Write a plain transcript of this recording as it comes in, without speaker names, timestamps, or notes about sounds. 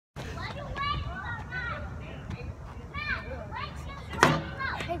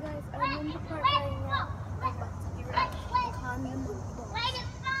in the park right now. I'm about to get ready and climb the monkey bars.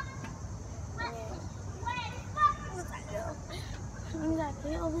 I'm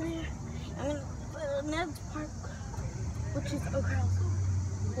exactly over there. I'm in another park, which is across,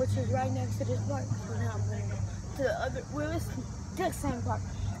 which is right next to this park. So now I'm going to go to the other, well, it's the same park,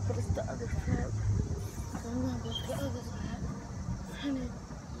 but it's the other park. So I'm going to go to the other side. And then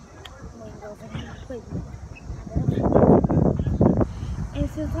I'm going to go over here and play. And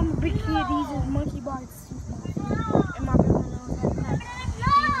since I'm a big kid, these is monkey bars too small. And my brother knows how to play.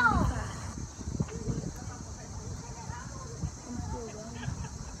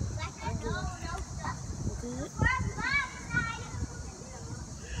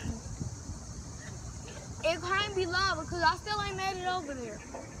 It can't be long because I still ain't made it over there.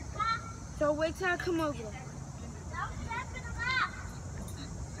 So wait till I come over there.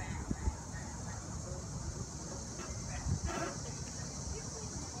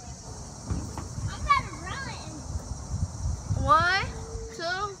 One,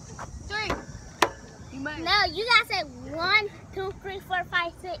 two, three. You made it. No, you gotta say 1, 2, 3, 4,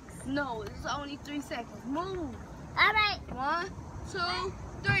 5, 6. No, it's only 3 seconds. Move. All right. 1, 2,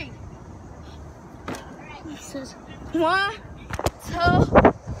 3. 1, 2,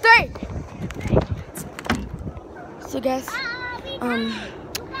 3. So guys,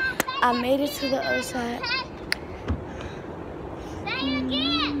 I made it to the other side. Say it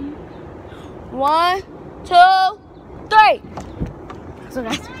again. 1, 2, 3. So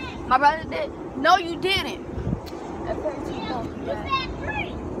guys, my brother did. No, you didn't.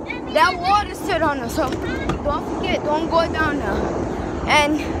 That water stood on us, so don't forget, don't go down there.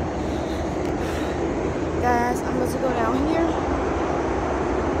 And guys, I'm about to go down here.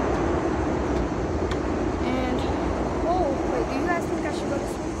 And oh wait, do you guys think I should go to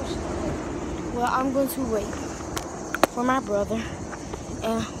sleep or should I wait? Well, I'm going to wait for my brother,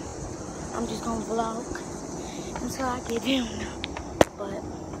 and I'm just gonna vlog until I get him. But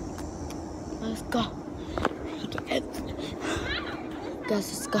let's go. Guys,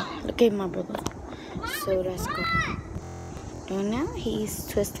 let's go. Look at my brother. So let's go. And now he's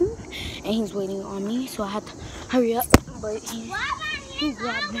twisting and he's waiting on me, so I have to hurry up. But he's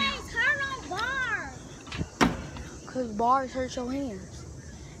grabbed now. Because bars hurt your hands.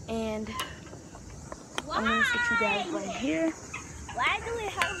 And I'm going to sit you guys right here. Why do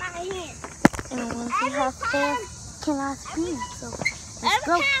it hurt my hands? And I want to see how fast can I speed. So let's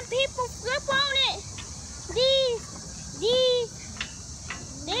go. Every time people flip on it, these,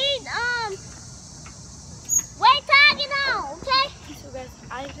 wait till I get on, okay? So guys,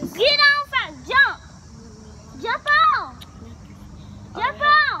 I just Get on first, jump. Jump on. Jump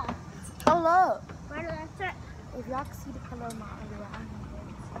on. hold up. Where do I start? If y'all can see the color of my underwear, I know.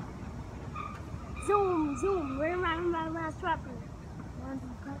 Zoom, zoom. Where am I trapping?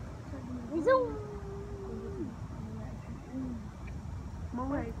 Zoom.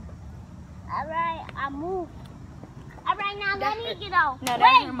 Move. All right, I move. All right, now let me get on. No, that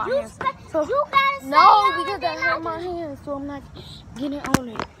Wait, hurt my you, hands. So, you gotta stay no, on because and that then hurt I my hands, so I'm not getting on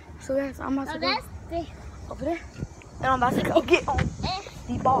it. So guys, I'm about So to go that's the over there, and I'm about to go get on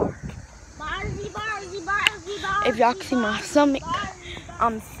the bar. Barzy. If y'all can see my stomach,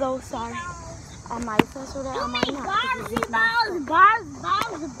 I'm so sorry. I might censor that, I You might mean not.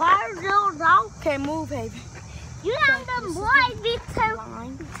 bars. Okay, move, baby. You know them boys be took.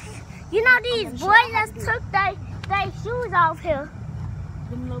 Line. You know these boys that took their shoes off here.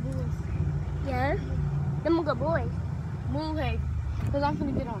 Them little boys. Yeah. Them good boys. Move, hey, because I'm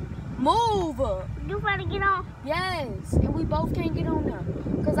finna get on it. Move! You better get on. Yes, and we both can't get on there.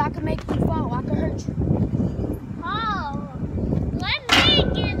 Because I can make you fall, I can hurt you. Oh. Let me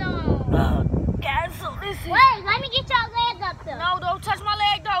get on. Guys, so listen. Wait, let me get your leg up there. No, don't touch my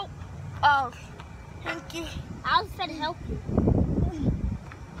leg, though. Oh, thank you. I was trying to help you.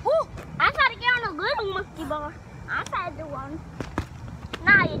 Woo. I tried to get on a little monkey bar. I tried to do one.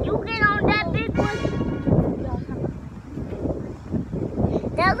 Nah, you get on that big one.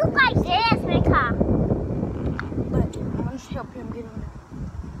 That look like Jasmine car. But I'm going to help him get on it.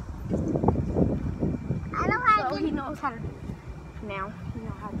 I know how So to he knows how to do it. Now, he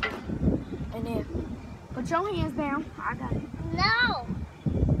knows how to do it. And then, put your hands down. I got it. No.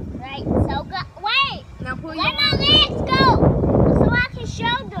 Right, so go. Wait. Now pull Let your my legs go so I can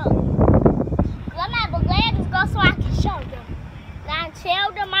show them. Let my legs go so I can show them. Now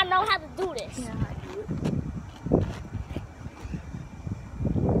tell them I know how to do this. Yeah, I do it.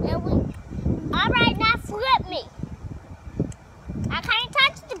 All right, now flip me. I can't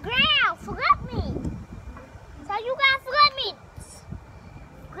touch the ground. Flip me. So you gotta flip me.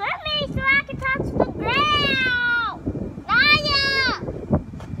 Flip me so I can touch the ground. Naya.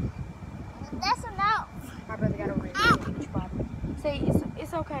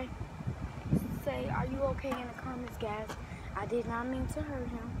 mean to hurt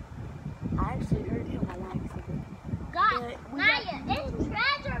him. I actually hurt him on accident. God, Naya, it's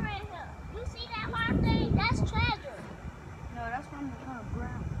treasure in here. You see that hard thing? That's treasure. No, that's from the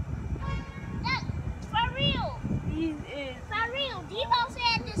ground. That's for real. These is. For real. Debo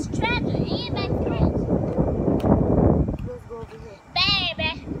said this treasure. It makes sense. Let's go over here. Baby,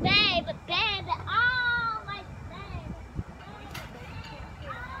 baby, baby. Oh, my baby.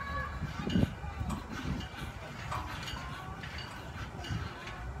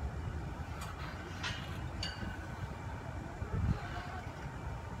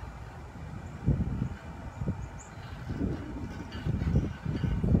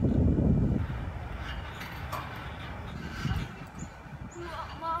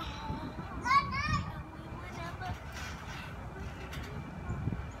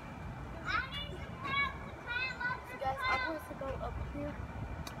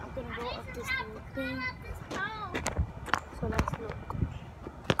 I'm gonna go up this little thing. So let's look.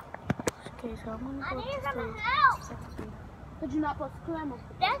 Okay, so I'm gonna go up this little section. But you're not supposed to climb up.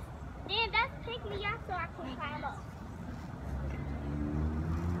 That's pick me up so I can climb up.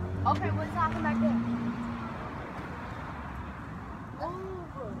 Okay, what's happening back there?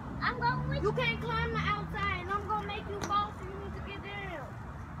 Over. I'm going with You can't climb the outside, and I'm gonna make you fall, so you need to get down.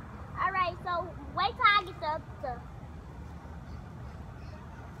 All right, so wait till I get the.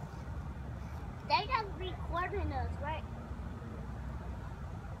 They just recording us, right?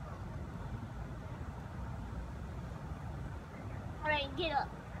 All right, get up.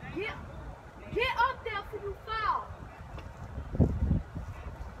 Get up there before you fall.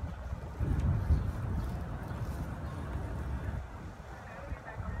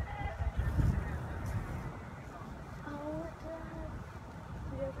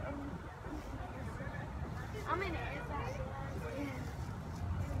 I'm in the inside.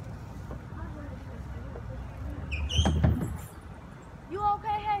 You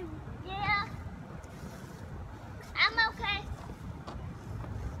okay, Haley? Yeah. I'm okay.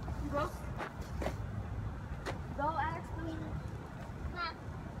 Go. Go ask them.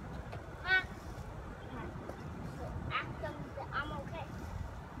 Huh? Ask them that I'm okay.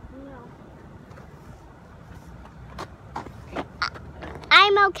 No.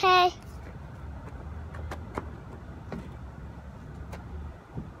 I'm okay.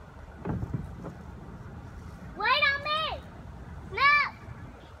 Wait on me. No.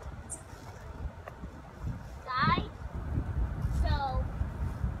 Guys, so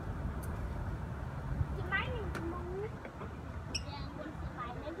you might need to move. Then when you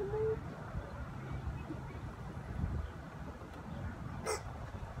might need to move.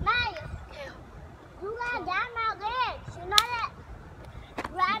 Maya, you got down my legs. You know that?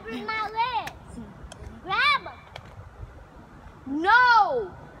 Grabbing my legs. Grab them.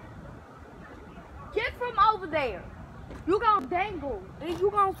 No! Get from over there. You gonna dangle and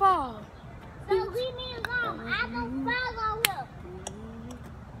you gonna fall. So leave me alone. I don't follow him.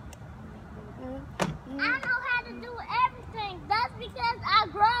 I know how to do everything. That's because I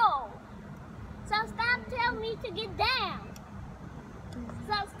grow. So stop telling me to get down.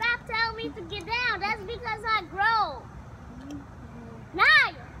 That's because I grow.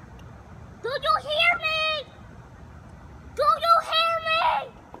 Naya, do you hear me? Do you hear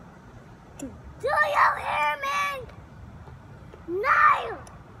me? Do you hear me? Naya,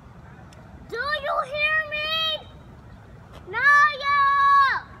 do you hear me? Naya!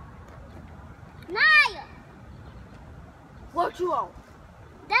 Naya! What you on?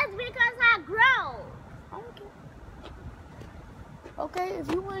 That's because I grow. Okay,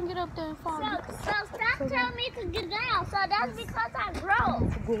 if you wanna get up there and fall, So stop telling me to get down. So that's because I grow.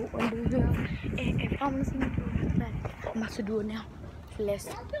 go under here. And if I'm listening to it, I'm about to do it now. Let's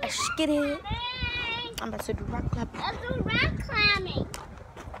get it. I'm about to do rock climbing. Let's do rock climbing.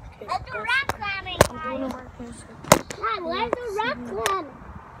 Okay, Let's do rock climbing. I'm doing it right here. Let's do rock climbing.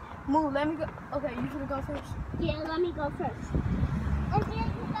 Move, let me go. Okay, you should go first. Yeah, let me go first. And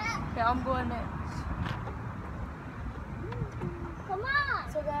then you got. Okay, I'm going next. Come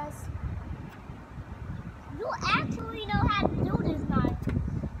on. So guys, You actually know how to do this now.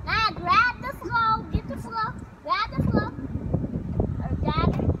 Now grab the floor, get the floor, grab the floor. Or grab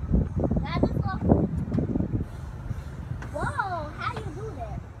it. Grab the floor. Whoa, how do you do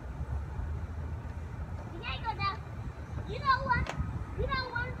that? You can't go down. You know what? You know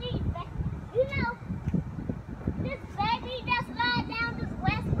one of these, you know, this baby that slide down this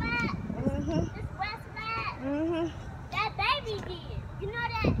west side, this west side, that baby did. You know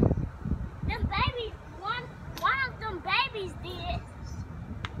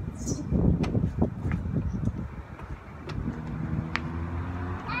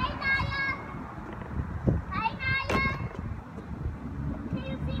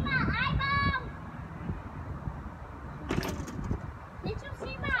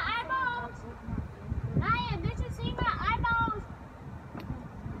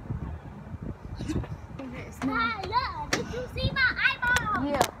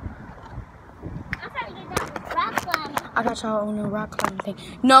I got y'all on the rock climbing thing.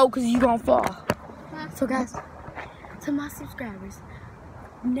 No, because you gonna fall. So guys, to my subscribers,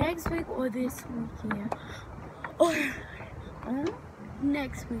 next week or this weekend, or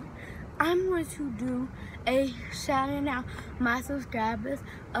next week, I'm going to do a shouting out my subscribers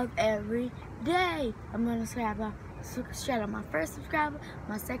of every day. I'm going to shout out my first subscriber,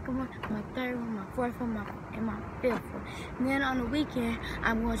 my second one, my third one, my fourth one, and my fifth one. And then on the weekend,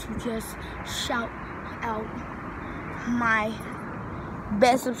 I'm going to just shout out my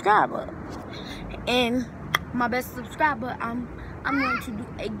best subscriber. And my best subscriber, I'm going to do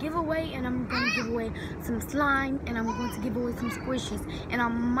a giveaway, and I'm going to give away some slime, and I'm going to give away some squishes, and I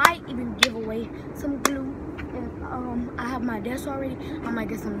might even give away some glue. And I have my desk already. I might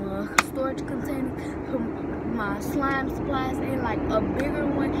get some storage containers, some my slime supplies, and like a bigger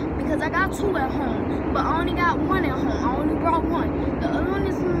one, because I got 2 at home, but I only got 1 at home. I only brought 1. The other one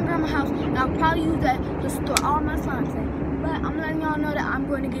is in my grandma's house, and I'll probably use that to store all my slimes in. But I'm letting y'all know that I'm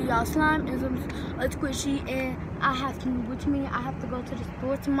going to get y'all slime and a squishy, and which means I have to go to the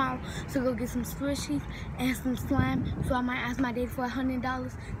store tomorrow to go get some squishies and some slime. So I might ask my dad for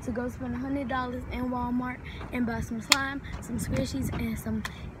 $100 to go spend $100 in Walmart and buy some slime, some squishies, and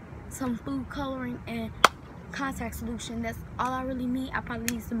some food coloring and contact solution. That's all I really need. I probably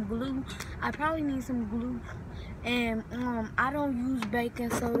need some glue. And I don't use baking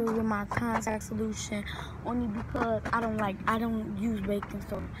soda with my contact solution, only because I don't use baking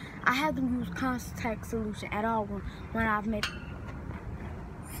soda. I haven't used contact solution at all when I've made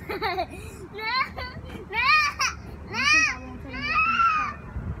I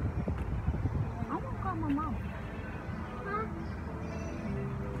won't call my mom.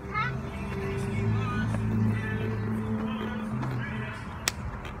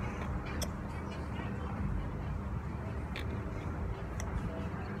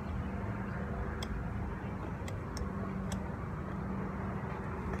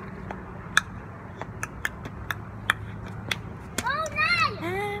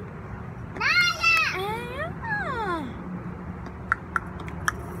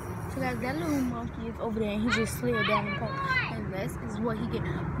 That little monkey is over there, and he just slid down the pole, and this is what he get.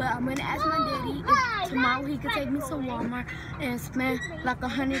 But I'm gonna ask my daddy if tomorrow he could take me to Walmart and spend like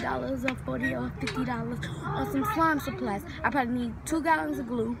 $100 or $40 or $50 on some slime supplies. I probably need 2 gallons of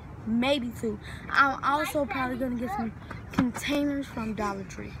glue, maybe 2. I'm also probably gonna get some containers from Dollar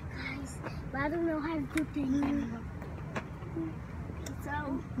Tree. But I don't know how to do things anymore. So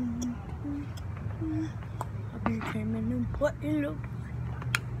I've been cramming them button up.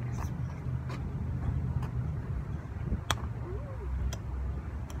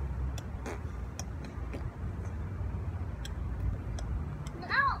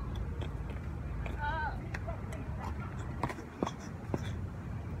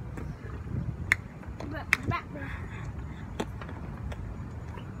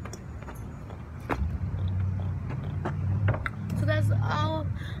 So that's all.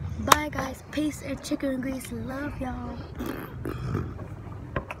 Bye guys. Peace and chicken grease. Love y'all.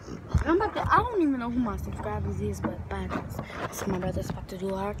 I don't even know who my subscribers is, but bye guys. So my brother's about to do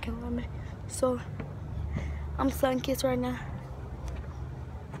a hard kill on me. So I'm sun-kissed right now.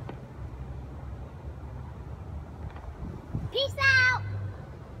 peace out.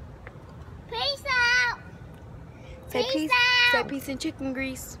 Peace out. Say Peace peace. Say out. peace and chicken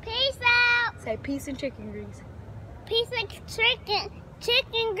grease. Peace out. Say peace and chicken grease. Piece of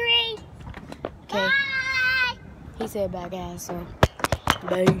chicken grease. Okay. Bye. He said bye guys, so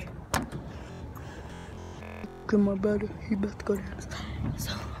bye. Good, my brother, he about to go down.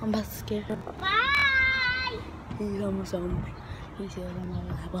 So I'm about to scare him. Bye. He's almost on me. He said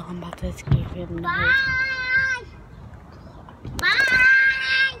I'm about to scare him. Bye.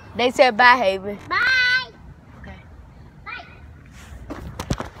 Bye. They said bye, Haven. Bye. Okay. Bye.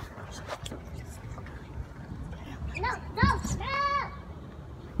 No, no, no.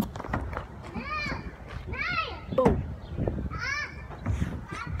 No. Ooh.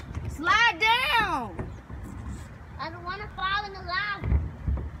 Slide down. I don't want to fall in the lava.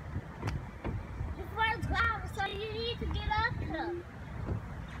 It's first lava, so you need to get up here.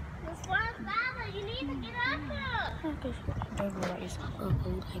 It's first lava, you need to get up here.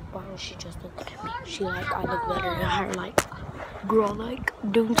 Like, bro, she just looked at me. She like, I look better than her. Like, girl, like,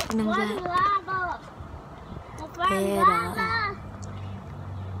 doing something like First that. lava. The first Head lava.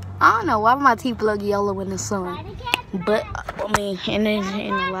 I don't know why my teeth look yellow in the sun. Try to catch it. But, I mean, in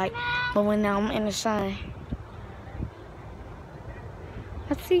the light. But when I'm in the sun.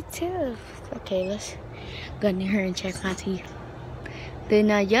 I see teeth. Okay, let's go in here and check my teeth. They're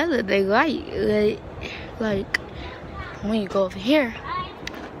not yellow, they're white. Like when you go over here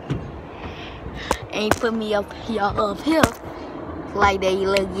and put me up here. Like they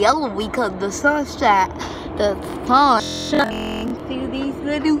look yellow because the sun shine. The sun shines through these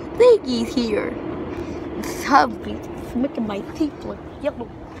little thingies here. It's making my teeth look yellow.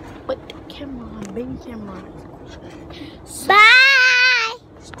 But the camera on, baby camera. Bye.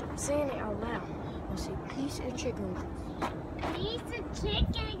 Stop saying it out loud. I say peace and chicken. Piece of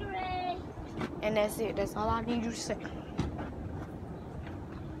chicken, Gray. And that's it. That's all I need you to say.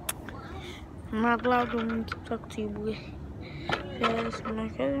 I'm not allowed to talk to you, boy. Yes, my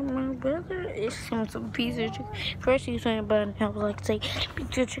brother is some piece of chicken. First you saying about it, I was like, say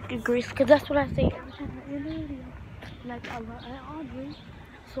piece of chicken grease, because that's what I say every time I end the video. Like I love Audrey.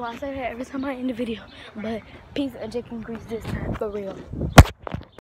 So I say that every time I end the video. But piece of chicken grease this time, for real.